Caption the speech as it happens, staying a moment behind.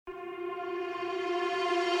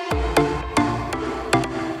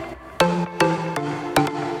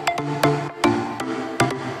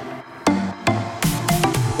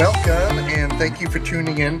Welcome, and thank you for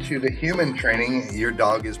tuning in to the human training your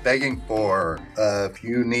dog is begging for. If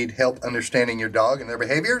you need help understanding your dog and their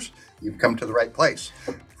behaviors, you've come to the right place.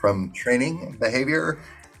 From training, behavior,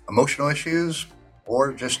 emotional issues,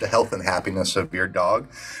 or just the health and happiness of your dog,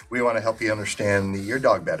 we want to help you understand your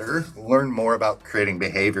dog better, learn more about creating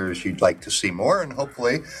behaviors you'd like to see more, and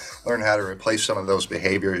hopefully learn how to replace some of those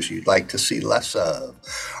behaviors you'd like to see less of.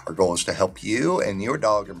 Our goal is to help you and your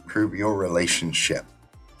dog improve your relationship.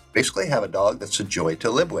 Basically have a dog that's a joy to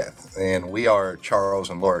live with. And we are Charles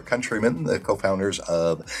and Laura Countryman, the co-founders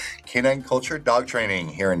of Canine Culture Dog Training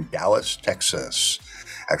here in Dallas, Texas.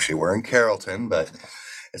 Actually, we're in Carrollton, but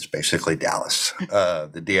it's basically Dallas,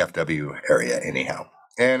 the DFW area anyhow.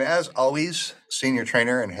 And as always, senior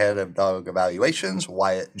trainer and head of dog evaluations,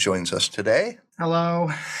 Wyatt, joins us today. Hello.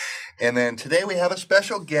 And then today we have a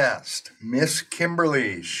special guest, Miss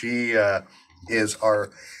Kimberly. She is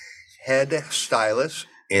our head stylist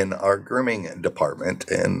in our grooming department.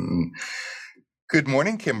 And good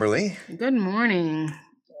morning, Kimberly. Good morning.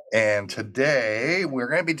 And today we're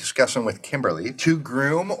going to be discussing with Kimberly to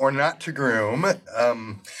groom or not to groom.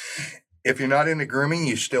 If you're not into grooming,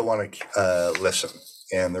 you still want to listen.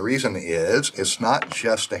 And the reason is it's not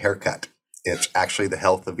just a haircut. It's actually the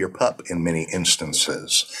health of your pup in many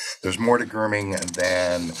instances. There's more to grooming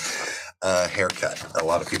than a haircut. A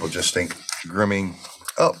lot of people just think grooming,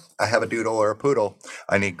 oh, I have a doodle or a poodle,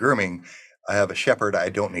 I need grooming. I have a shepherd, I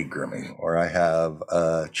don't need grooming. Or I have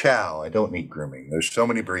a chow, I don't need grooming. There's so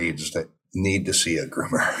many breeds that need to see a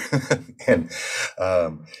groomer. And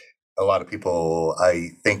a lot of people, I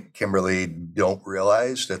think, Kimberly, don't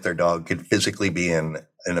realize that their dog could physically be in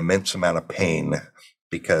an immense amount of pain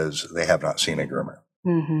because they have not seen a groomer.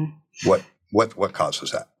 Mm-hmm. What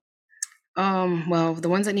causes that? Well, the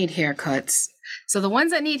ones that need haircuts. So the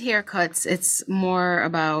ones that need haircuts, it's more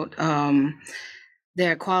about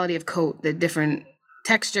their quality of coat, the different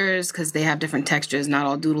textures, because they have different textures. Not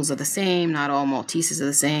all doodles are the same. Not all Malteses are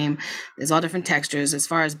the same. There's all different textures. As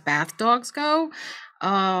far as bath dogs go.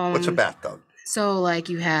 What's a bath dog? So like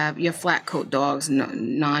you have your flat coat dogs,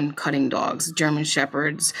 non-cutting dogs, German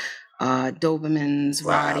Shepherds, Dobermans,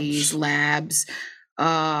 Rotties, Labs.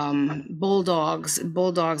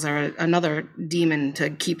 Bulldogs are another demon to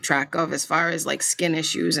keep track of as far as like skin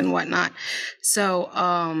issues and whatnot. So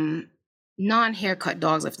non-haircut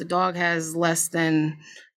dogs, if the dog has less than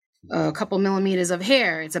a couple millimeters of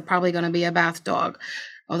hair, it's probably going to be a bath dog.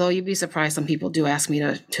 Although you'd be surprised, some people do ask me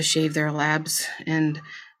to shave their labs, and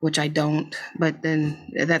which I don't, but then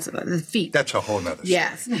that's the feet. That's a whole nother.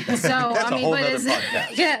 Yes. So that's a whole nother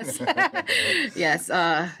podcast. Yes. Yes.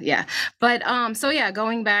 Yeah. But so yeah,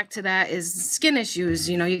 going back to that is skin issues.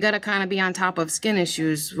 You know, you got to kind of be on top of skin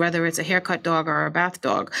issues, whether it's a haircut dog or a bath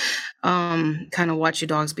dog. Kind of watch your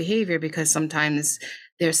dog's behavior, because sometimes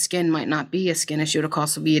their skin might not be a skin issue. It could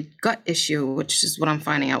also be a gut issue, which is what I'm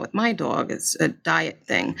finding out with my dog. It's a diet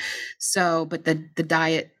thing. So, but the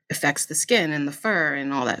diet affects the skin and the fur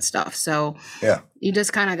and all that stuff. So yeah, you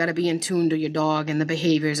just kind of got to be in tune to your dog and the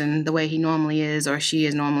behaviors and the way he normally is or she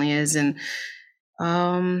normally is. And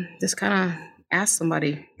just kind of ask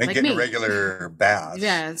somebody and like get me. A regular bath.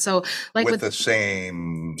 Yeah. So like with the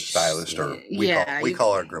same stylist, or we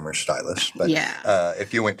call our groomer stylist. But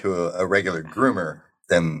if you went to a regular groomer,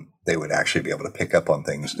 then they would actually be able to pick up on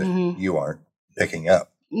things that you aren't picking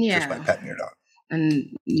up just by petting your dog.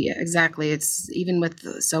 And yeah, exactly. It's even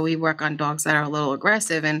so we work on dogs that are a little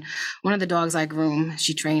aggressive. And one of the dogs I groom,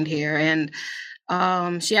 she trained here, and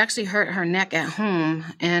she actually hurt her neck at home,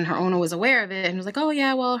 and her owner was aware of it and was like, oh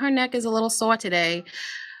yeah, well, her neck is a little sore today,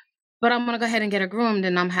 but I'm going to go ahead and get her groomed.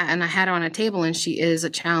 And I had her on a table, and she is a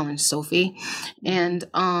challenge, Sophie. And,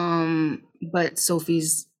 but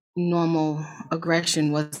Sophie's normal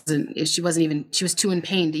aggression she was too in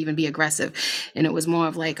pain to even be aggressive. And it was more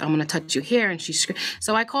of like, I'm going to touch you here. And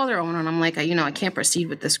so I called her owner, and I'm like, I can't proceed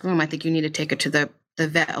with this groom. I think you need to take her to the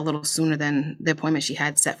vet a little sooner than the appointment she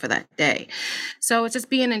had set for that day. So it's just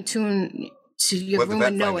being in tune to your groom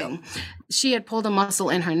and knowing. She had pulled a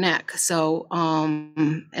muscle in her neck, so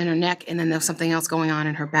in her neck, and then there was something else going on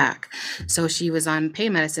in her back. So she was on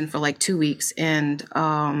pain medicine for like 2 weeks, and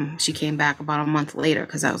she came back about a month later,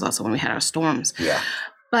 because that was also when we had our storms. Yeah.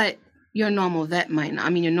 But your normal vet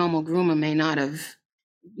your normal groomer may not have,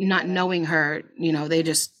 not knowing her,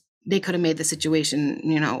 they could have made the situation,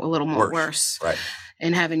 a little more worse. Right.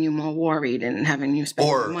 and having you more worried and having you spend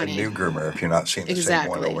more Or a money. new groomer if you're not seeing the same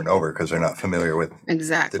Exactly. one over and over because they're not familiar with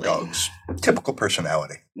Exactly. the dog's typical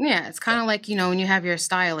personality. Yeah, it's kind of like, when you have your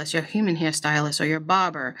stylist, your human hair stylist or your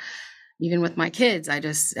barber. Even with my kids, I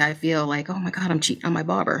feel like, oh my God, I'm cheating on my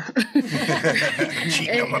barber.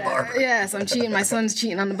 Cheating on my barber. Yes, I'm cheating. My son's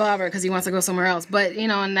cheating on the barber because he wants to go somewhere else. But,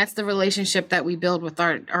 and that's the relationship that we build with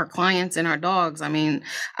our clients and our dogs. I mean,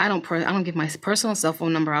 I don't give my personal cell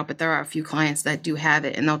phone number out, but there are a few clients that do have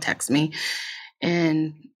it and they'll text me.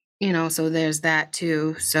 And, so there's that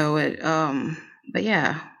too. So but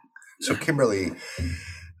yeah. So Kimberly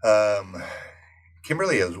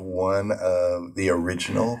is one of the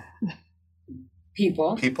original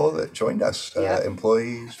people that joined us,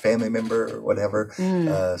 employees, family member, whatever.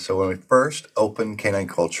 So when we first opened Canine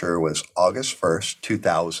Culture was August 1st,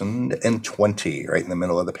 2020, right in the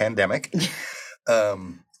middle of the pandemic.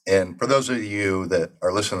 And for those of you that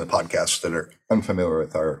are listening to the podcast that are unfamiliar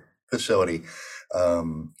with our facility,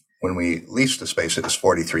 when we leased the space, it was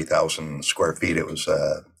 43,000 square feet. It was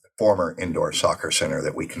a former indoor soccer center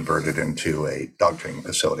that we converted into a dog training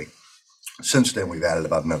facility. Since then, we've added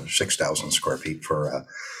about another 6,000 square feet for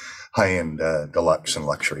high-end deluxe and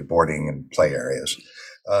luxury boarding and play areas.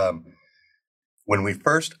 When we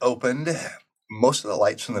first opened, most of the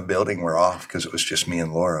lights in the building were off because it was just me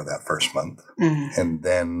and Laura that first month. And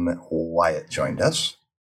then Wyatt joined us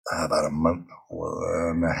about a month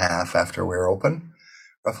and a half after we were open,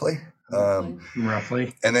 roughly.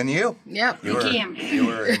 Roughly. And then you. Yep. You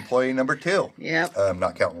were employee number 2. Yep.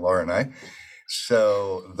 Not counting Laura and I.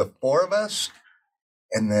 So the 4 of us,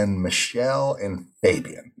 and then Michelle and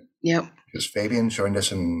Fabian. Yep. Because Fabian joined us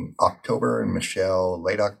in October and Michelle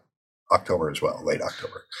late October as well, late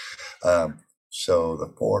October. So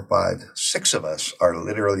the 4, 5, 6 of us are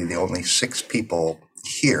literally the only 6 people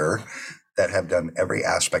here that have done every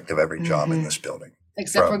aspect of every job in this building.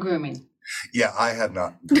 Except for grooming. Yeah, I have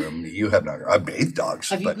not groomed. You have not. I've bathed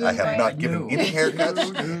dogs, but I have not given any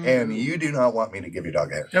haircuts, and you do not want me to give your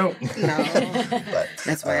dog hair. No. But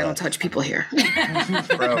that's why I don't touch people here.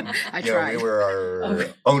 I tried. We were our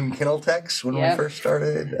own kennel techs when we first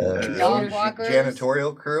started. Dog walkers.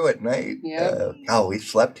 Janitorial crew at night. We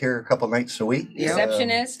slept here a couple nights a week.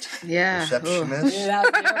 Receptionist. Receptionist.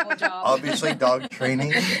 Terrible job. Obviously, dog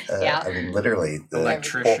training. I mean, literally. The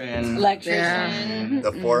Electrician.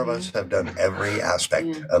 The 4 of us have done every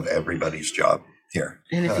aspect of everybody's job here.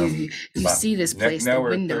 And if you see this place, the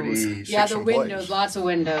windows. The windows, lots of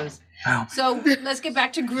windows. Wow. So let's get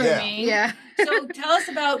back to grooming. Yeah. So tell us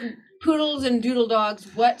about poodles and doodle dogs.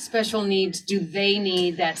 What special needs do they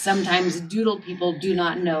need that sometimes doodle people do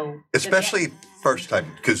not know? Especially first time,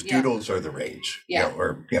 because doodles are the rage. I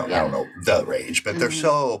don't know the rage, but they're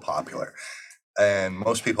so popular. And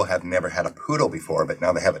most people have never had a poodle before, but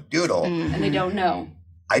now they have a doodle. And they don't know.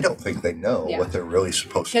 I don't think they know what they're really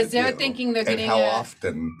supposed to do. Because they're thinking they're getting how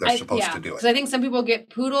often they're supposed to do it. Because I think some people get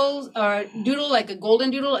poodles or doodle, like a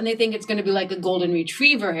golden doodle, and they think it's going to be like a golden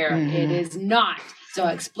retriever hair. It is not. So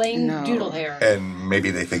explain doodle hair. And maybe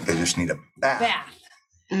they think they just need a bath.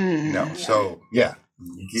 No. So,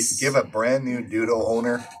 give a brand new doodle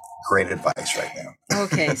owner great advice right now.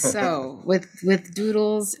 Okay, so with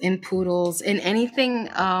doodles and poodles and anything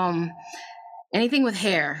with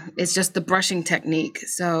hair, it's just the brushing technique.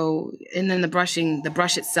 So, and then the brush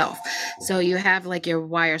itself. So you have like your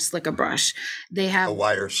wire slicker brush. They have a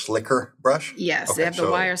wire slicker brush. Yes, they have the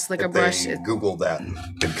wire slicker brush. Google that,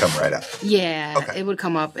 it'd come right up. Yeah, it would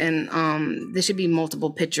come up, and there should be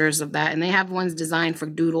multiple pictures of that, and they have ones designed for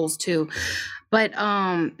doodles too. But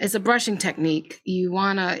it's a brushing technique. A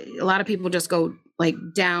lot of people just go like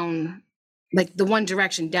down, like the one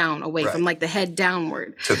direction down away from like the head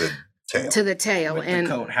downward. To the tail. With and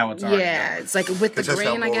the coat, how it's already done. It's like with the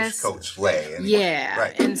grain, I guess. Coats lay.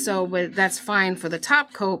 Anyway. And so that's fine for the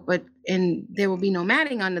top coat, and there will be no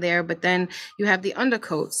matting under there, but then you have the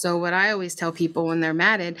undercoat. So what I always tell people when they're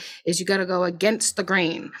matted is you got to go against the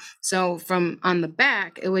grain. So from on the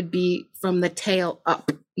back, it would be from the tail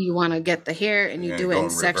up. You want to get the hair and you do it in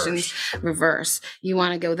sections reverse. You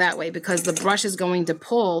want to go that way because the brush is going to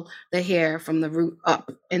pull the hair from the root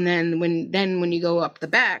up. And then when you go up the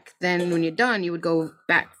back, then when you're done, you would go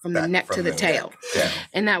back from the neck to the tail. Yeah.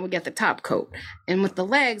 And that would get the top coat. And with the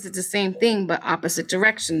legs, it's the same thing, but opposite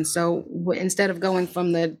direction. So instead of going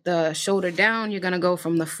from the shoulder down, you're going to go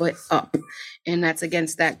from the foot up. And that's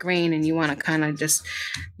against that grain. And you want to kind of just,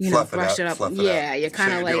 brush it up. You're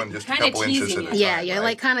kind of like just a couple inches at a time, you're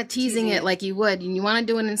like kind of teasing it like you would. And you want to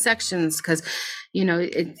do it in sections because,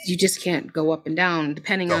 you just can't go up and down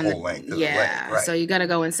depending on the whole length of the leg, right. So you got to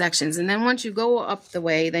go in sections. And then once you go up the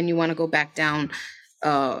way, then you want to go back down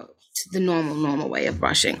to the normal way of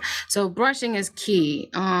brushing. So brushing is key.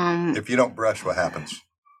 If you don't brush, what happens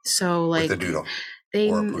So like with a doodle? They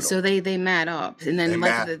mat up, and then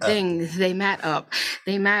they mat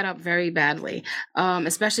up very badly,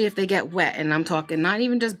 especially if they get wet. And I'm talking not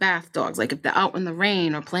even just bath dogs, like if they're out in the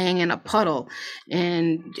rain or playing in a puddle,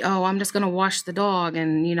 and I'm just gonna wash the dog,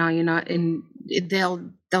 and and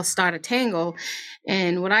they'll start a tangle.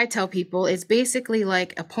 And what I tell people is basically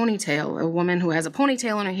like a ponytail. A woman who has a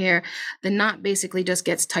ponytail in her hair, the knot basically just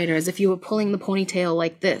gets tighter, as if you were pulling the ponytail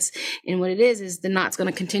like this. And what it is the knot's going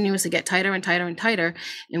to continuously get tighter and tighter and tighter.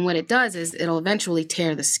 And what it does is it'll eventually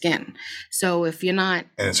tear the skin. So if you're not,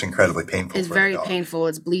 and it's incredibly painful. It's very painful.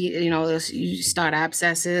 It's bleed. You start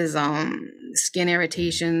abscesses, skin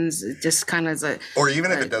irritations. It just kind of or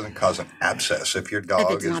even if it doesn't cause an abscess, if your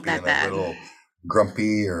dog is being a little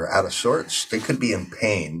grumpy or out of sorts, they could be in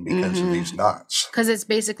pain because of these knots. Because it's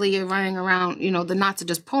basically you're running around, the knots are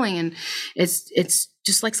just pulling, and it's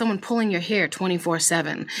just like someone pulling your hair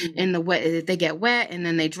 24/7. And they get wet and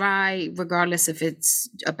then they dry, regardless if it's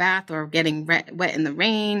a bath or getting wet in the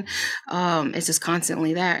rain. It's just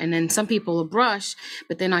constantly there. And then some people will brush,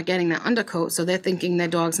 but they're not getting that undercoat, so they're thinking their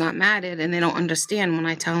dog's not matted, and they don't understand when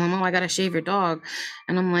I tell them, I gotta shave your dog,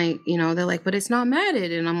 and I'm like, they're like, but it's not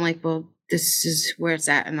matted, and I'm like, well, this is where it's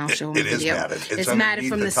at, and I'll show them the video. It is matted. It's matted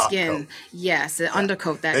from the skin. Coat. Yes, the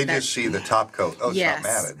undercoat. They just see the top coat. Oh, it's not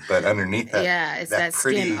matted, but underneath that, it's that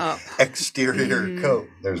pretty skin up. Exterior coat,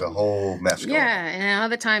 there's a whole mess going on. Yeah, and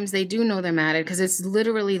other times they do know they're matted because it's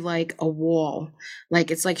literally like a wall. Like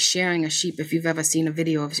it's like shearing a sheep. If you've ever seen a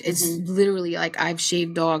video of, it's literally like I've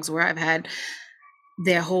shaved dogs where I've had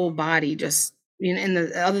their whole body just.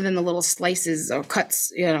 Other than the little slices or cuts,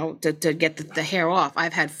 to get the hair off,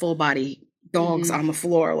 I've had full body dogs on the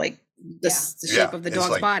floor, like the shape of the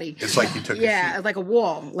dog's body. It's like you took a sheep. Like a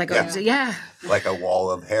wall, like a wall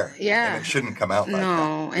of hair. Yeah, and it shouldn't come out like that.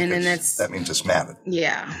 No, and then that means it's matted.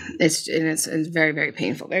 Yeah, it's very, very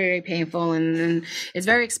painful, very, very painful, and it's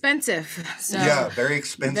very expensive. So very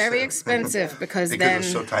expensive. Very expensive because then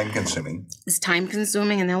it's so time consuming. It's time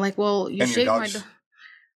consuming, and they're like, well, you shaved my dog.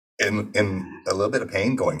 In a little bit of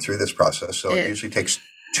pain going through this process. So it usually takes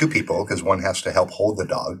two people because one has to help hold the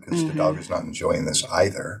dog because the dog is not enjoying this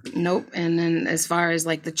either. Nope. And then as far as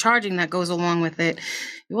like the charging that goes along with it,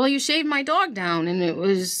 well, you shaved my dog down, and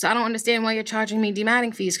I don't understand why you're charging me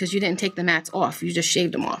dematting fees because you didn't take the mats off. You just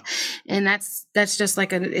shaved them off. And that's just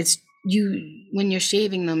like when you're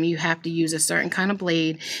shaving them, you have to use a certain kind of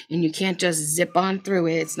blade, and you can't just zip on through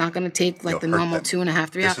it. It's not going to take like the normal 2.5,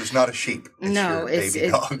 3 hours. This is not a sheep. It's your baby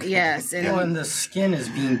dog. Yes. And the skin is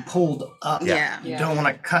being pulled up. Yeah. You don't want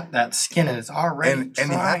to cut that skin, and it's already and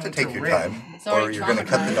you have to take your time, or you're going to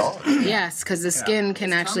cut the dog. Yes, because the skin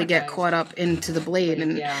can actually get caught up into the blade,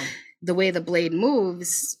 and the way the blade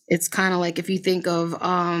moves, it's kind of like if you think of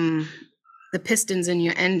the pistons in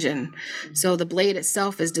your engine. So the blade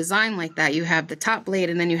itself is designed like that. You have the top blade,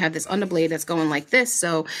 and then you have this underblade that's going like this.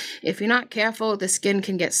 So if you're not careful, the skin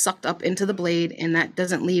can get sucked up into the blade, and that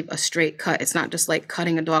doesn't leave a straight cut. It's not just like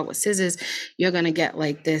cutting a dog with scissors. You're going to get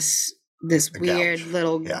like this weird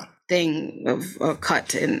little thing of a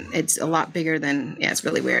cut, and it's a lot bigger than, it's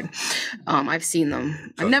really weird. I've seen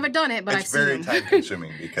them. So I've never done it, but I've seen them. It's very time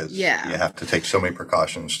consuming because you have to take so many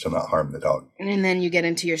precautions to not harm the dog. And then you get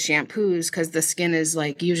into your shampoos because the skin is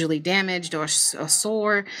like usually damaged or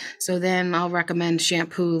sore. So then I'll recommend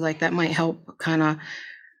shampoo like that might help kind of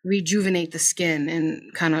rejuvenate the skin and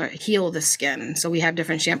kind of heal the skin. So we have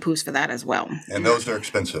different shampoos for that as well. And those are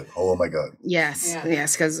expensive. Oh my God. Yes.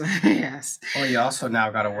 Because yes. Well, you also now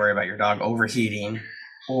got to worry about your dog overheating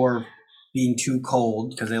or being too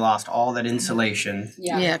cold because they lost all that insulation.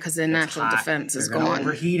 Yeah, because their natural defense is gone.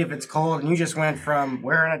 Overheat if it's cold, and you just went from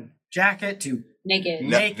wearing a jacket to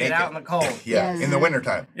naked out in the cold. In the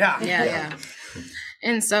wintertime. Yeah.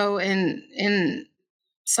 And so and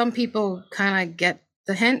some people kind of get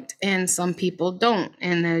the hint, and some people don't,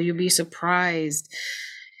 and you'll be surprised.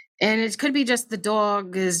 And it could be just the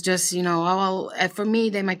dog is just, for me,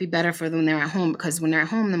 they might be better for them when they're at home, because when they're at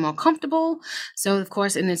home, they're more comfortable. So, of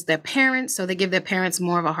course, and it's their parents, so they give their parents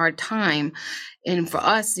more of a hard time. And for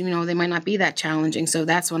us, they might not be that challenging. So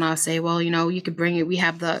that's when I'll say, well, you could bring it. We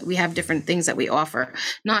have different things that we offer.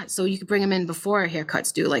 So you could bring them in before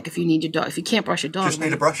haircuts due. Like if you need your dog, if you can't brush your dog. Just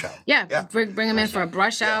need a brush out. Yeah. Bring them in for a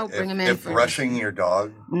brush out. Bring them in if brushing your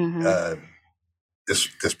dog,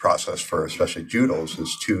 this process for especially doodles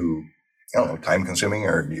is too, time consuming,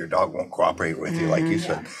 or your dog won't cooperate with you, like you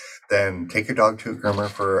said, then take your dog to a groomer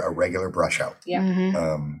for a regular brush out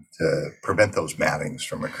to prevent those mattings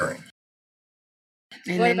from occurring.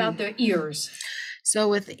 And what about their ears? So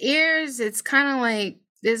with ears, it's kind of like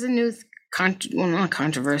there's a new well, not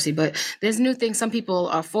controversy, but there's new things. Some people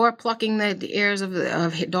are for plucking the ears of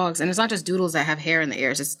dogs, and it's not just doodles that have hair in the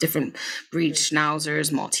ears. It's different breeds,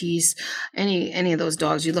 schnauzers, Maltese, any of those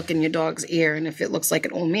dogs. You look in your dog's ear, and if it looks like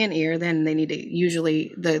an old man ear, then they need to,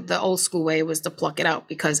 usually the old school way was to pluck it out,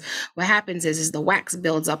 because what happens is the wax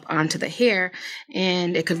builds up onto the hair,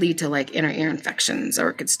 and it could lead to like inner ear infections,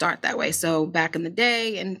 or it could start that way. So back in the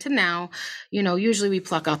day and to now, usually we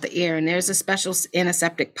pluck out the ear, and there's a special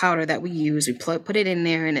antiseptic powder that we use. We put it in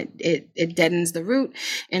there, and it deadens the root,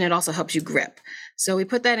 and it also helps you grip. So we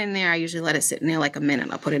put that in there. I usually let it sit in there like a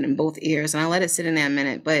minute. I'll put it in both ears, and I let it sit in there a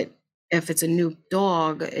minute. But if it's a new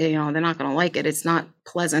dog, they're not going to like it. It's not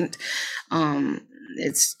pleasant.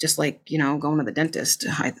 It's just like, going to the dentist,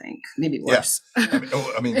 I think, maybe worse. Yeah.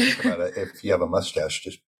 Think about it. If you have a mustache,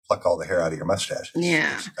 just pluck all the hair out of your mustache.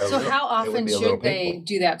 Yeah. So how often should they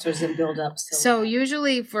do that so it doesn't build up? So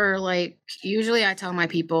usually I tell my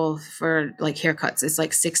people for like haircuts, it's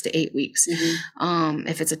like 6 to 8 weeks. Mm-hmm.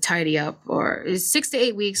 If it's a tidy up, or it's 6 to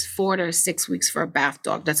 8 weeks, 4 to 6 weeks for a bath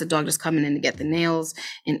dog. That's a dog just coming in to get the nails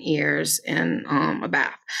and ears and a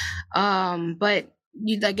bath. But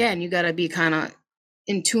you got to be kind of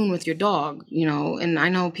in tune with your dog, and I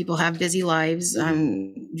know people have busy lives.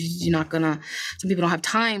 Some people don't have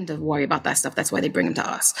time to worry about that stuff. That's why they bring them to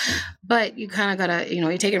us. But you kind of gotta,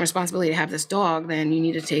 you're taking responsibility to have this dog, then you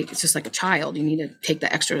need to it's just like a child. You need to take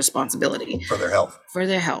the extra responsibility for their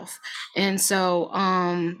health. And so,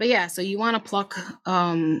 so you want to pluck,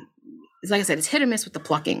 like I said, it's hit or miss with the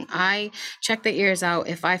plucking. I check the ears out.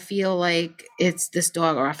 If I feel like it's this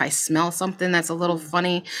dog, or if I smell something that's a little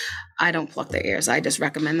funny, I don't pluck their ears. I just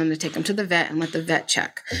recommend them to take them to the vet and let the vet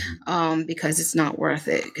check, because it's not worth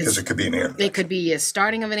it. Because it could be an ear infection. It could be a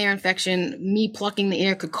starting of an ear infection. Me plucking the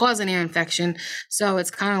ear could cause an ear infection. So it's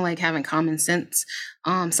kind of like having common sense.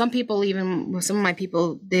 Some people, even some of my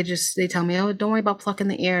people, they tell me, oh, don't worry about plucking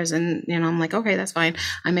the ears. And, I'm like, okay, that's fine.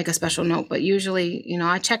 I make a special note. But usually,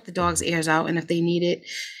 I check the dog's ears out. And if they need it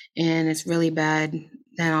and it's really bad,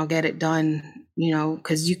 then I'll get it done,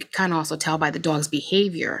 because you can kind of also tell by the dog's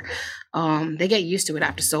behavior. They get used to it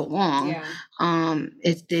after so long. Yeah.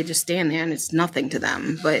 They just stand there and it's nothing to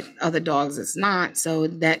them, but other dogs it's not. So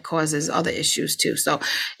that causes other issues too. So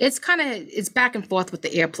it's back and forth with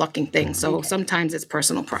the ear plucking thing. So sometimes it's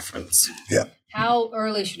personal preference. Yeah. How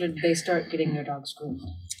early should they start getting their dogs groomed?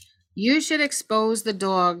 You should expose the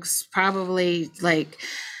dogs probably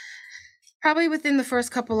within the first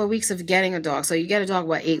couple of weeks of getting a dog. So you get a dog,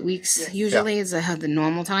 8 weeks? Yes. Usually is the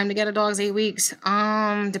normal time to get a dog is 8 weeks.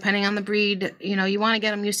 Depending on the breed, you want to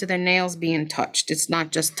get them used to their nails being touched. It's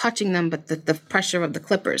not just touching them, but the pressure of the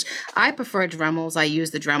clippers. I prefer Dremels. I use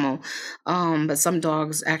the Dremel. But some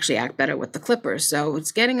dogs actually act better with the clippers. So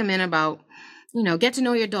it's getting them in about, get to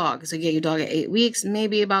know your dog. So get your dog at 8 weeks,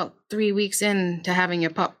 maybe about 3 weeks in to having your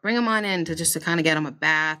pup. Bring them on in to kind of get them a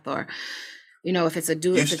bath, or if it's a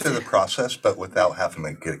used to the process, but without having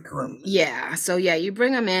to get groomed. Yeah. So you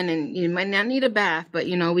bring them in, and you might not need a bath, but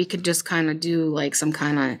we could just kind of do like some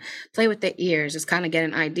kind of play with the ears, just kind of get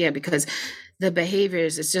an idea, because the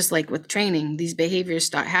behaviors, it's just like with training, these behaviors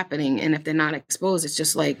start happening. And if they're not exposed, it's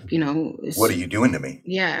just like, what are you doing to me?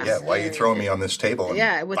 Yeah. Yeah. Why are you throwing me on this table?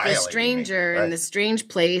 And with this stranger and this strange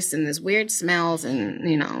place and this weird smells and,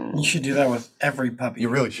 You should do that with every puppy. You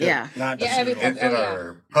really should. Yeah. Not just every puppy. In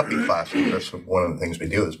our puppy classes, that's one of the things we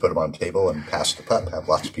do is put them on the table and pass the pup. Have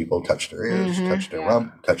lots of people touch their ears, touch their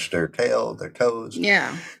rump, touch their tail, their toes.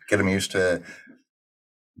 Yeah. Get them used to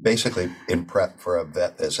basically in prep for a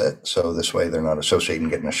vet visit. So this way they're not associating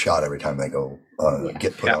getting a shot every time they go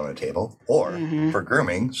get put on a table, or for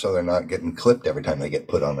grooming. So they're not getting clipped every time they get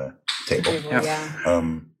put on a table.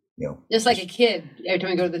 Just like a kid, every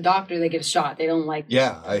time I go to the doctor, they get a shot. They don't like.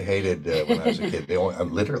 Yeah, I hated when I was a kid. The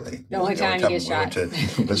only time you get shot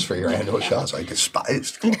was for your annual shots. I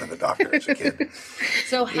despised going to the doctor as a kid.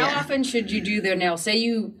 So how often should you do their nails? Say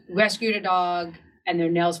you rescued a dog and their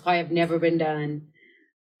nails probably have never been done.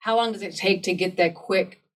 How long does it take to get that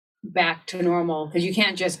quick back to normal? Because you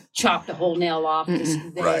can't just chop the whole nail off.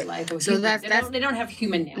 So they don't have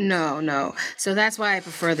human nails. No. So that's why I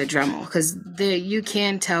prefer the Dremel, because you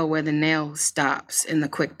can tell where the nail stops and the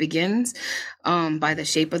quick begins by the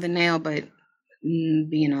shape of the nail, but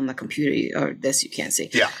being on the computer or this, you can't see.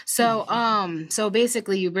 Yeah. So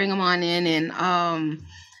basically you bring them on in, and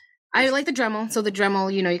I like the Dremel. So the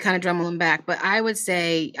Dremel, you kind of Dremel them back. But I would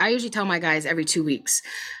say, I usually tell my guys every 2 weeks.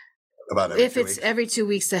 Every 2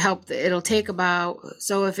 weeks to help, it'll take about,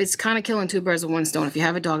 so if it's kind of killing two birds with one stone, if you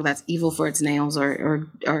have a dog that's evil for its nails or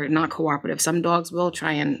not cooperative, some dogs will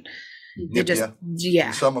try and They just, yeah.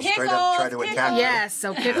 It's almost straight up try to attack you. Yes,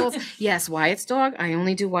 so Pickles, yes, Wyatt's dog. I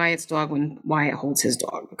only do Wyatt's dog when Wyatt holds his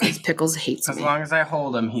dog because Pickles hates me. As long as I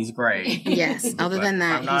hold him, he's great. Yes, other than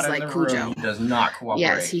that, he's like Cujo. He does not cooperate.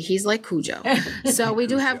 Yes, he's like Cujo. So we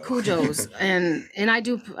do have Cujos, and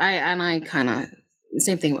I kind of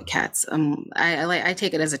same thing with cats. I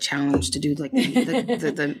take it as a challenge to do like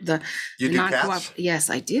the You do cats? Yes,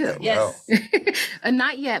 I do. Yes.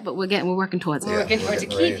 Not yet, but we're working towards it. We're working towards a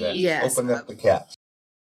kitty. Yes. Open up the cat.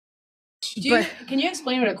 Can you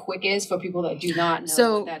explain what a quick is for people that do not know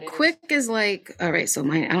So what that is? quick is like, all right, so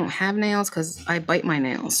I don't have nails because I bite my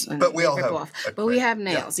nails. And But we all rip have off. a But we quick. have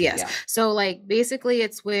nails, Yeah. yes. Yeah. So like basically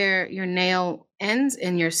it's where your nail ends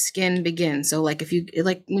and your skin begins. So like if you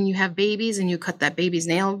like when you have babies and you cut that baby's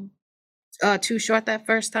nail too short that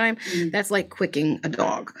first time, that's like quicking a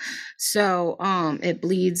dog. So it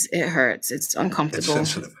bleeds, it hurts, it's uncomfortable. It's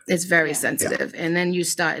sensitive. It's very sensitive. And then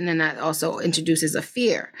and then that also introduces a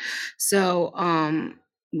fear. So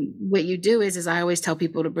what you do is I always tell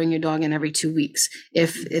people to bring your dog in every 2 weeks.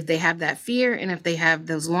 If they have that fear and if they have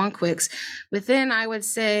those long quicks, within I would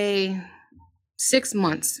say 6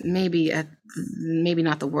 months, maybe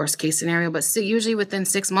not the worst case scenario, but usually within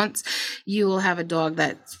 6 months, you will have a dog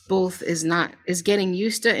that both is getting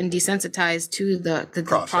used to and desensitized to the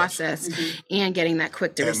process and getting that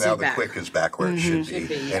quick to And receive now the back. quick is back where it should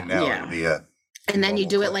be. yeah. And now Yeah. it'll be a And then you normal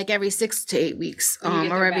do it quick. like every 6 to 8 weeks, When you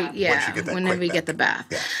get or their every bath. Once you get that whenever quick you get the bath.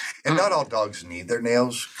 Yeah. And not all dogs need their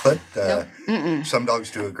nails clipped. Some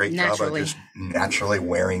dogs do a great job Naturally. of just naturally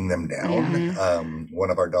wearing them down. One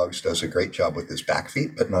of our dogs does a great job with his back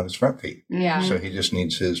feet, but not his front feet. Yeah. So he just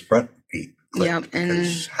needs his front feet clipped Yep, and-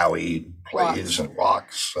 because how he plays and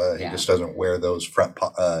walks, he just doesn't wear those front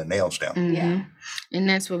nails down. Yeah. And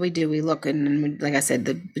that's what we do. We look and like I said,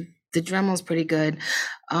 the Dremel's pretty good.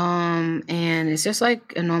 And it's just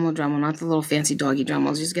like a normal Dremel, not the little fancy doggy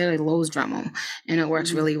Dremels. You just get a Lowe's Dremel and it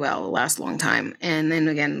works really well. It lasts a long time. And then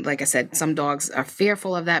again, like I said, some dogs are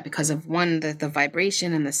fearful of that because of the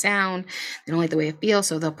vibration and the sound. They don't like the way it feels,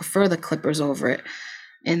 so they'll prefer the clippers over it.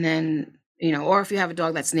 And then, or if you have a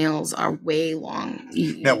dog that's nails are way long.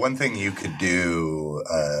 Now, one thing you could do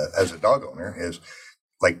as a dog owner is,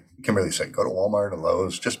 like Kimberly said, go to Walmart or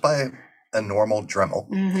Lowe's, just buy a normal Dremel,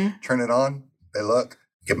 turn it on, they look,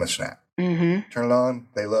 give them a snap. Turn it on,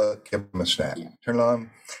 they look, give them a snap. Turn it on,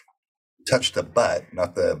 touch the butt,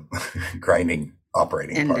 not the grinding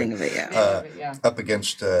operating Ending part, of it, yeah. up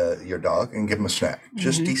against your dog and give them a snap.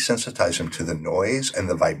 Just desensitize them to the noise and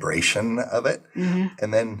the vibration of it,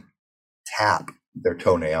 and then tap their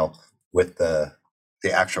toenail with the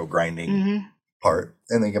actual grinding part,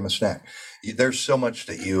 and then give them a snack. There's so much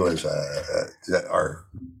that you as that our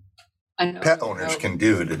pet owners can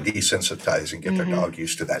do to desensitize and get their dog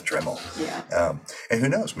used to that Dremel. Yeah. And who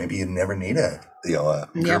knows, maybe you never need a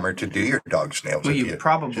groomer to do your dog's nails. Well, if you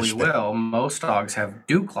probably will. Most dogs have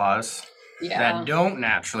dew claws that don't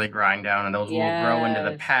naturally grind down, and those will grow into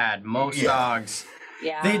the pad. Most dogs,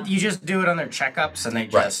 you just do it on their checkups, and they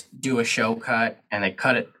just do a show cut, and they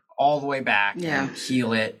cut it all the way back and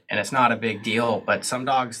heal it, and it's not a big deal. But some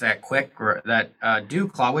dogs that dew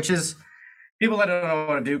claw, which is, people that don't know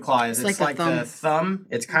what a dew claw is, it's like the thumb.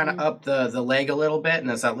 It's kind of up the leg a little bit,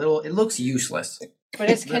 and it's that little, it looks useless. But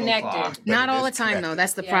it's connected. Not all the time, though.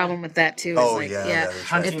 That's the problem with that, too. Oh, like,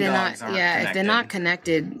 If they're not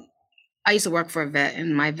connected. I used to work for a vet,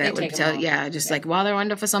 and my vet would tell, like while they're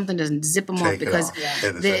under for something, just zip them off because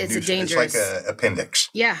it's a dangerous. It's like an appendix.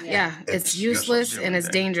 Yeah. It's useless and it's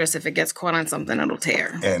dangerous. If it gets caught on something, it'll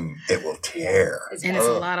tear. And it will tear. And it's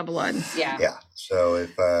a lot of blood. Yeah. So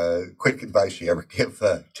if quick advice you ever give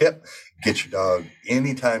a tip, get your dog,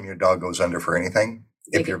 anytime your dog goes under for anything,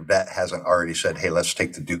 if your vet hasn't already said, hey, let's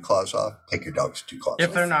take the dew claws off, take your dog's dew claws off.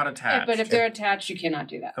 If they're not attached. But if they're attached, you cannot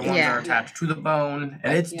do that. The ones that are attached to the bone,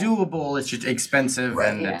 and it's doable, it's just expensive,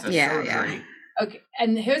 and it's a surgery. Okay,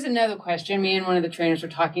 and here's another question. Me and one of the trainers were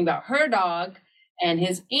talking about her dog and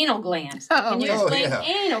his anal glands. Can you explain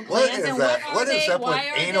anal glands and what is up with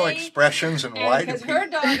anal expressions and why do because her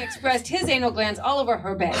dog expressed his anal glands all over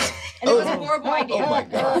her bed, and it was a horrible idea. Oh my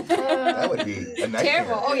god, that would be a nightmare.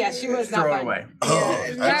 Terrible. Oh yeah, she was not Throw it fun. away. Oh,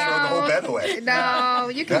 I'd throw the whole bed away. No,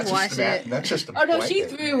 you can wash it. That's just a Oh no, she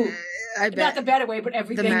threw. I bet. Not the bed away, but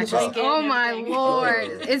everything. The mattress. blanket Oh and my everything. lord,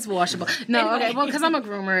 it's washable. No, okay, well, because I'm a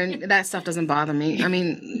groomer and that stuff doesn't bother me. I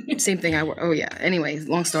mean, same thing. Anyway,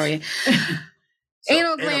 long story. So,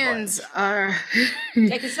 anal glands are.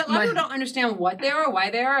 Because a lot of people don't understand what they are,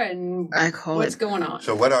 why they are, and what's going on.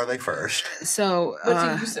 So what are they first? So What's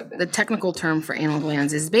the use of it? the technical term for anal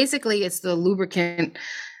glands is basically it's the lubricant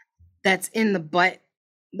that's in the butt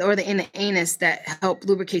in the anus that help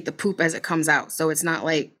lubricate the poop as it comes out. So it's not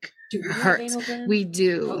like hurts. We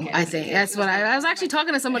do. Okay. I think that's what I was actually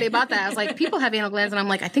talking to somebody about that. I was like, people have anal glands, and I'm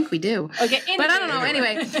like, I think we do. Okay, but I don't know.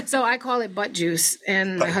 Anyway, so I call it butt juice,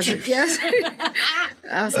 and my husband, yes,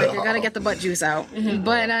 I was like, you gotta get the butt juice out.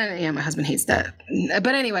 But yeah, my husband hates that.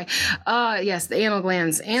 But anyway, yes, the anal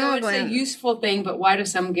glands. Anal glands, a useful thing, but why do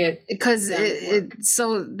some get? Because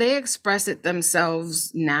so they express it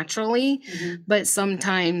themselves naturally, but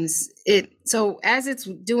sometimes so as it's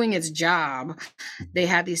doing its job, they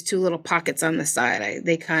have these two little pockets on the side.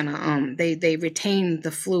 They kind of they retain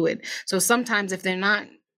the fluid. So sometimes if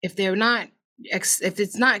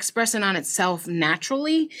it's not expressing on itself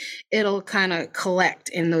naturally, it'll kind of collect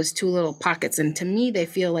in those two little pockets. And to me, they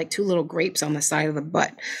feel like two little grapes on the side of the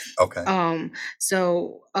butt. Okay.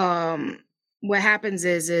 What happens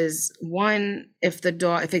is one, if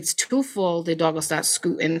it's too full, the dog will start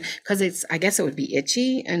scooting because I guess it would be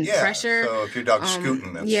itchy and pressure. So if your dog's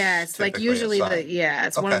scooting, that's it's like usually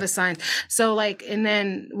it's one of the signs. So like, and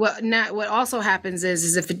then what also happens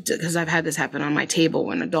is if because I've had this happen on my table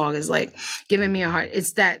when a dog is like giving me a heart,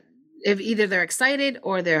 it's that if either they're excited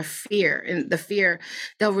or they're fear, and the fear,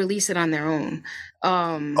 they'll release it on their own.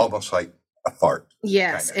 Almost like a fart.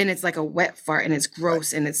 Yes, kinda. And it's like a wet fart, and it's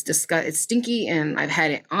gross, and it's it's stinky, and I've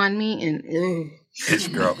had it on me, and it's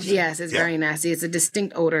gross. Yes, it's very nasty. It's a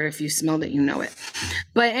distinct odor. If you smelled it, you know it.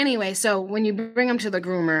 But anyway, so when you bring them to the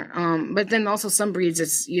groomer, but then also some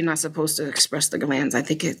breeds, you're not supposed to express the glands. I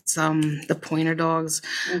think it's the pointer dogs.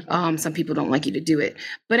 Some people don't like you to do it,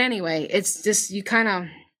 but anyway, it's just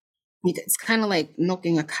it's kind of like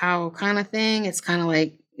milking a cow kind of thing. It's kind of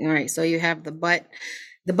like, all right, so you have the butt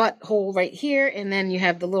hole right here, and then you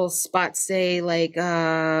have the little spots, say like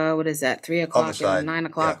what is that, 3 o'clock and 9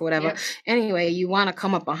 o'clock, whatever. Yep. Anyway, you want to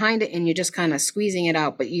come up behind it, and you're just kind of squeezing it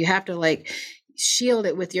out, but you have to like shield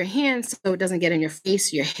it with your hands so it doesn't get in your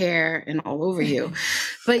face, your hair, and all over you.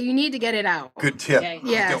 But you need to get it out. Good tip. Yes.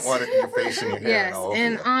 You don't want it in your face and your hair and all over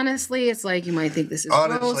and you. Honestly, it's like you might think this is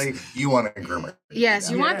honestly gross. You want a groomer. Yes,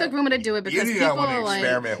 you want the groomer to do it because you people want to are like,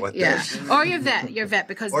 experiment with this. Or your vet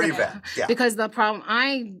because your vet. Yeah. Because the problem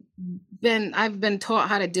I've been taught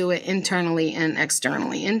how to do it internally and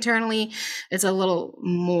externally. Internally, it's a little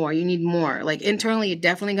more. You need more. Like internally, you're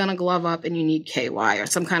definitely gonna glove up, and you need KY or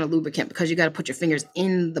some kind of lubricant because you got to put your fingers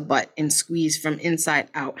in the butt and squeeze from inside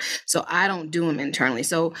out. So I don't do them internally.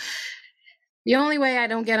 So the only way I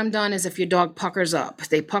don't get them done is if your dog puckers up.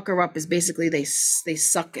 They pucker up is basically they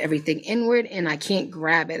suck everything inward, and I can't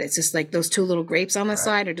grab it. It's just like those two little grapes on the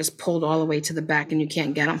side are just pulled all the way to the back, and you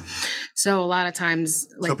can't get them. So a lot of times,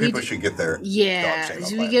 like so people should get their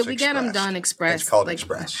we get them done express. It's called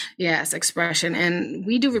express. Yes, expression, and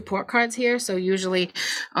we do report cards here. So usually,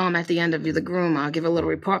 at the end of the groom, I'll give a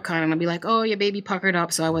little report card, and I'll be like, "Oh, your baby puckered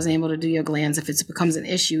up, so I wasn't able to do your glands. If it becomes an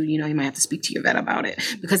issue, you might have to speak to your vet about it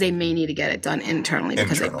because they may need to get it done internally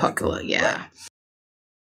because they pucker. Right.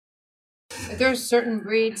 Are there certain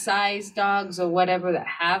breed, size dogs or whatever that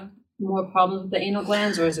have more problems with the anal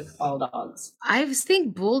glands, or is it all dogs? I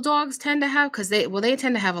think bulldogs tend to have, because they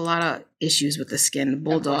tend to have a lot of issues with the skin.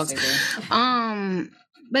 Bulldogs.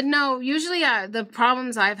 But no, usually the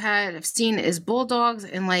problems I've seen is bulldogs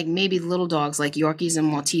and like maybe little dogs like Yorkies and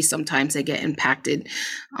Maltese. Sometimes they get impacted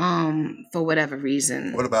for whatever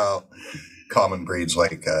reason. What about common breeds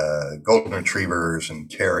like golden retrievers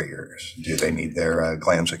and terriers? Do they need their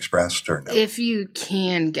glands expressed or no? If you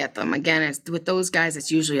can get them, again, with those guys,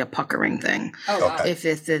 it's usually a puckering thing. Oh, wow.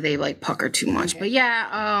 If they like pucker too much, but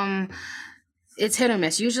yeah, it's hit or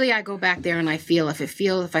miss. Usually, I go back there and I feel if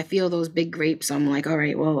I feel those big grapes, I'm like, all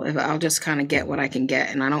right, well, I'll just kind of get what I can get,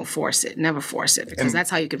 and I don't force it. Never force it because that's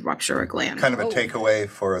how you could rupture a gland. Kind of a takeaway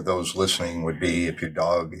for those listening would be if your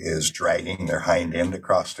dog is dragging their hind end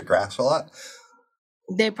across the grass a lot,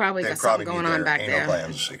 they probably got something going on back there.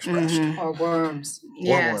 Glands expressed. Or worms.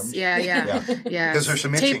 Yes, worms. Yeah. Because there's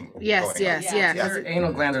some itching. Yes. Their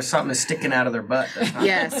anal glands or something is sticking out of their butt.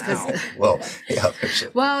 Yes. Because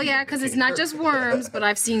it's not just worms, but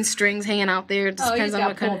I've seen strings hanging out there. It depends on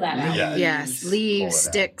what kind of. Yeah, yes, leaves,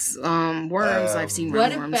 sticks, worms. I've seen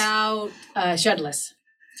worms. What about shedless?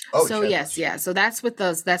 Oh, so yes, so that's what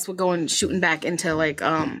shooting back into like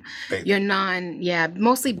your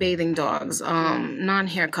mostly bathing dogs,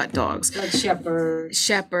 non-haircut dogs. Like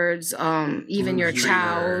shepherds, even your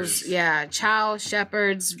chows, chows,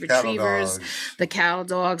 shepherds, retrievers, the cattle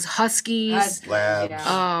dogs, huskies,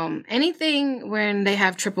 labs, anything when they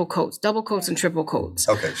have triple coats, double coats and triple coats.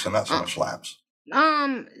 Okay, so not so much labs.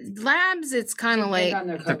 Labs, it's kind of like,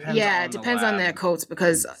 it depends on their coats,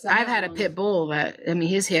 because I've had a pit bull that, I mean,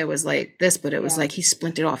 his hair was like this, but it was like he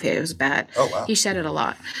splintered off hair. It was bad. Oh, wow. He shed it a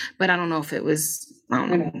lot, but I don't know if it was, I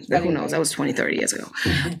don't know. Who knows? That was 20, 30 years ago.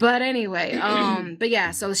 But anyway, but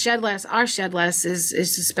yeah, so Shedless, our Shedless is a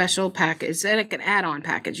special package. It's like an add-on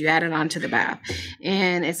package. You add it on to the bath.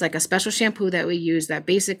 And it's like a special shampoo that we use that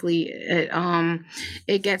basically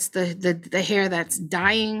it gets the hair that's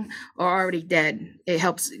dying or already dead. It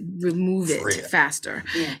helps remove it faster.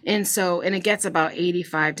 Yeah. And it gets about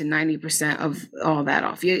 85 to 90% of all that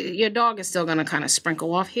off. Your dog is still going to kind of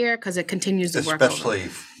sprinkle off hair because it continues to work. Especially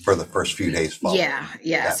for the first few days following.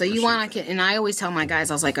 Yeah. So you want to, and I always tell my guys,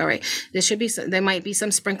 I was like, all right, there might be some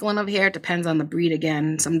sprinkling of hair. It depends on the breed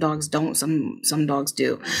again. Some dogs don't, some dogs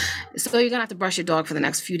do. So you're gonna have to brush your dog for the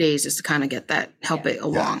next few days just to kind of get that, help it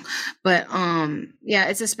along. But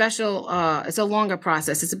it's a special, it's a longer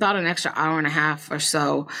process. It's about an extra hour and a half or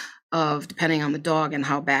so of, depending on the dog and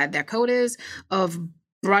how bad their coat is, of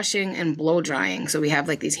brushing and blow drying. So we have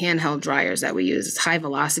like these handheld dryers that we use. It's high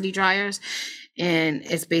velocity dryers. And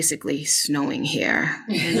it's basically snowing hair.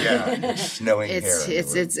 Snowing hair.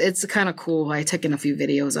 It's kind of cool. I took in a few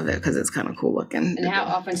videos of it because it's kind of cool looking. And how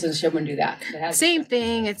often does someone do that? Same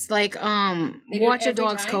thing. It's like watch your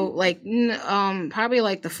dog's coat, like probably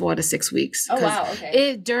like the 4 to 6 weeks. Oh wow,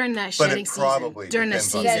 okay. During that shedding season. During the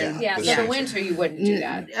season. So the winter you wouldn't do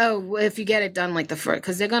that. Oh, if you get it done like the first,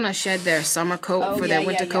 because they're gonna shed their summer coat for their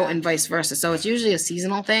winter coat and vice versa. So it's usually a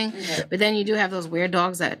seasonal thing. Okay. But then you do have those weird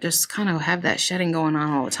dogs that just kind of have that shedding going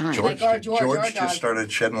on all the time. George just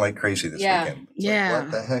started shedding like crazy this weekend. Like,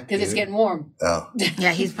 what the heck? Because it's getting warm. Oh.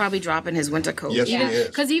 Yeah, he's probably dropping his winter coat. Yes, he is.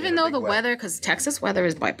 Because even though the weather, because Texas weather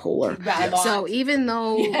is bipolar. So even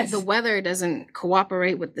though the weather doesn't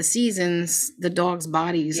cooperate with the seasons, the dog's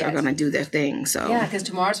bodies are going to do their thing. So yeah, because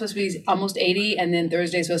tomorrow's supposed to be almost 80 and then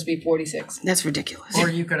Thursday's supposed to be 46. That's ridiculous.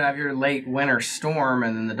 Or you could have your late winter storm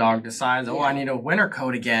and then the dog decides, I need a winter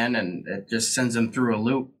coat again, and it just sends them through a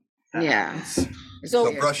loop.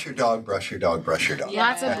 So brush your dog, brush your dog, brush your dog.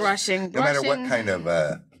 Lots of brushing. No matter what kind of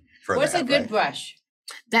what's a good brush?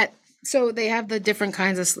 So they have the different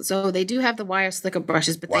kinds of, so they do have the wire slicker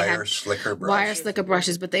brushes, but wire slicker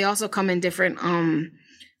brushes, but they also come in different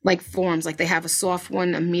like forms. Like they have a soft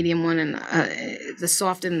one, a medium one, and the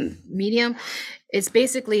soft and medium. It's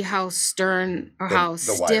basically how stern or how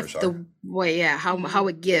stiff the way, how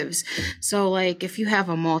it gives. So like if you have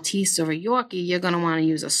a Maltese or a Yorkie, you're going to want to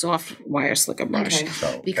use a soft wire slicker brush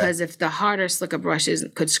because if the harder slicker brushes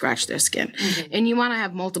could scratch their skin. And you want to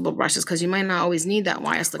have multiple brushes because you might not always need that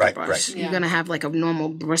wire slicker brush. You're going to have like a normal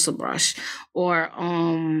bristle brush or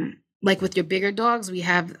like with your bigger dogs, we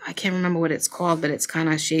have, I can't remember what it's called, but it's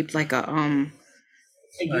kind of shaped like a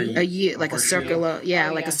circular,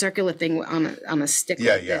 like a circular thing on a stick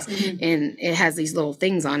like this, and it has these little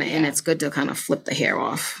things on it, and it's good to kind of flip the hair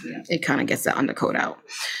off. It kind of gets the undercoat out.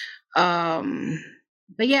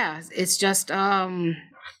 But yeah, it's just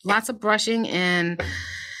lots of brushing and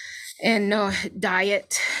no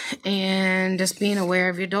diet and just being aware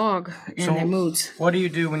of your dog and their moods. What do you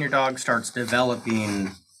do when your dog starts developing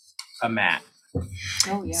a mat?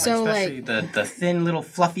 So especially like the thin little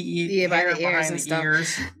fluffy by the ears and stuff.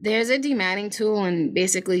 There's a dematting tool, and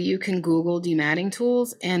basically you can Google dematting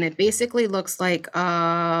tools, and it basically looks like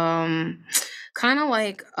kind of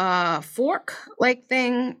like a fork like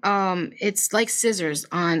thing. It's like scissors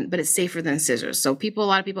but it's safer than scissors. So a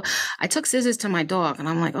lot of people, I took scissors to my dog and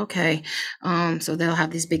I'm like, okay. So they'll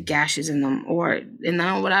have these big gashes in them,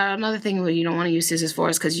 another thing where you don't want to use scissors for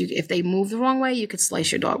is because if they move the wrong way, you could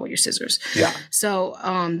slice your dog with your scissors. Yeah. So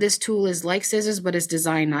this tool is like scissors, but it's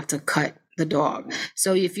designed not to cut the dog.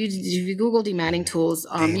 So if you Google dematting tools,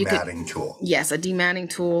 yes, a dematting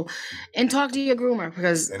tool, and talk to your groomer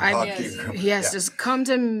because just come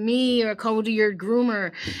to me or go to your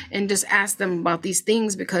groomer and just ask them about these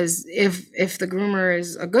things, because if the groomer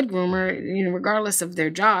is a good groomer, regardless of their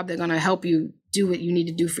job, they're going to help you do what you need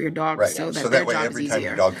to do for your dog so that their way job every is time easier.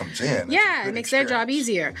 your dog comes in, it makes their job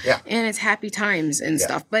easier. And it's happy times and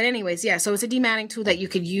stuff. But anyways, so it's a dematting tool that you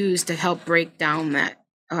could use to help break down that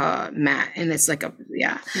mat, and it's like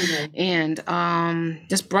and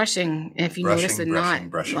just brushing. If you notice a knot,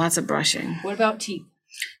 lots of brushing. What about teeth?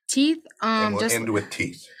 And we'll end with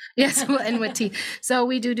teeth. Yes, we'll end with teeth. So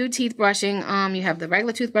we do teeth brushing. You have the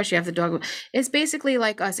regular toothbrush, you have the dog. It's basically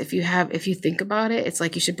like us. If you think about it, it's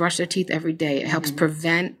like you should brush their teeth every day. It helps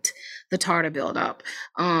prevent the tartar buildup.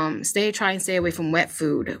 Try and stay away from wet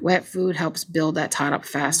food. Wet food helps build that tartar up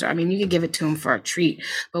faster. I mean, you can give it to them for a treat,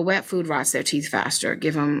 but wet food rots their teeth faster.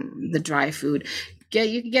 Give them the dry food.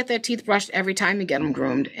 you can get their teeth brushed every time you get them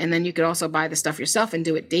groomed. And then you could also buy the stuff yourself and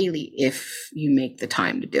do it daily if you make the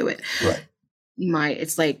time to do it. Right.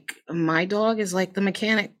 It's like my dog is like the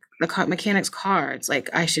mechanic's car. It's like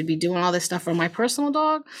I should be doing all this stuff for my personal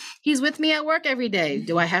dog. He's with me at work every day.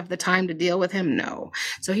 Do I have the time to deal with him? No.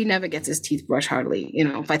 So he never gets his teeth brushed hardly.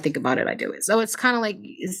 If I think about it, I do it. So it's kind of like,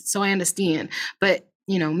 so I understand. But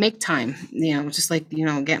make time, just like,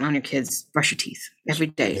 getting on your kids, brush your teeth every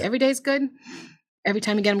day. Yeah. Every day is good. Every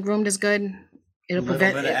time you get them groomed is good. It'll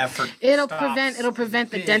prevent It'll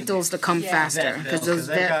prevent the dentals to come faster because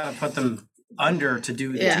they gotta put them under to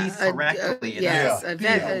do the teeth correctly. It's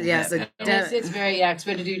very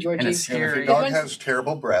expensive to do, Georgie. And it's scary. If your dog has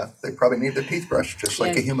terrible breath, they probably need their teeth brushed just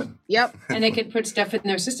like a human. Yep. And they could put stuff in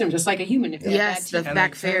their system just like a human. If they have the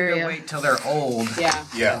bacteria. They wait till they're old.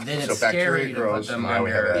 Yeah. And then so it's bacteria scary grows, to put them and now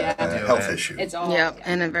we have a health issue. It's all.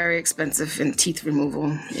 And a very expensive in teeth removal.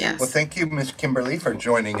 Yes. Well, thank you, Miss Kimberly, for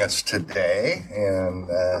joining us today. And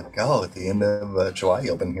at the end of July,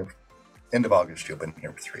 you'll been here. End of August, you've been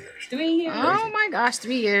here for 3 years. 3 years. Oh my gosh,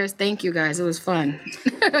 3 years. Thank you guys. It was fun.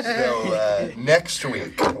 So next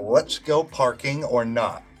week, let's go parking or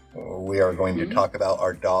not. We are going to talk about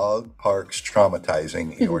our dog parks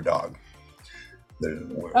traumatizing your dog.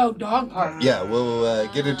 Dog park. Yeah, we'll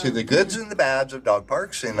get into the goods and the bads of dog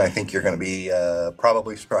parks, and I think you're going to be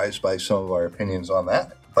probably surprised by some of our opinions on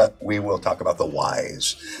that. But we will talk about the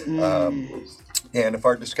whys. And if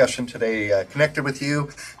our discussion today connected with you,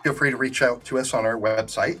 feel free to reach out to us on our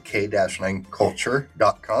website,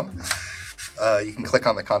 k-9culture.com. You can click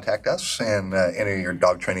on the Contact Us and enter your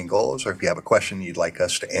dog training goals, or if you have a question you'd like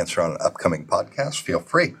us to answer on an upcoming podcast, feel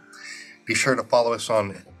free. Be sure to follow us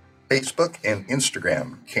on Facebook and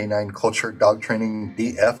Instagram, K9 Culture Dog Training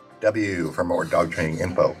DFW, for more dog training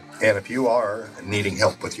info. And if you are needing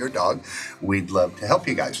help with your dog, we'd love to help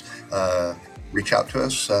you guys. Reach out to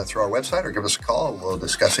us through our website or give us a call. We'll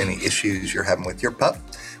discuss any issues you're having with your pup,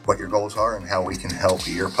 what your goals are, and how we can help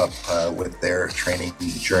your pup with their training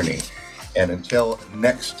journey. And until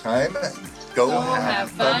next time, go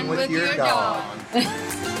have fun with your dog.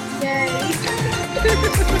 Yay!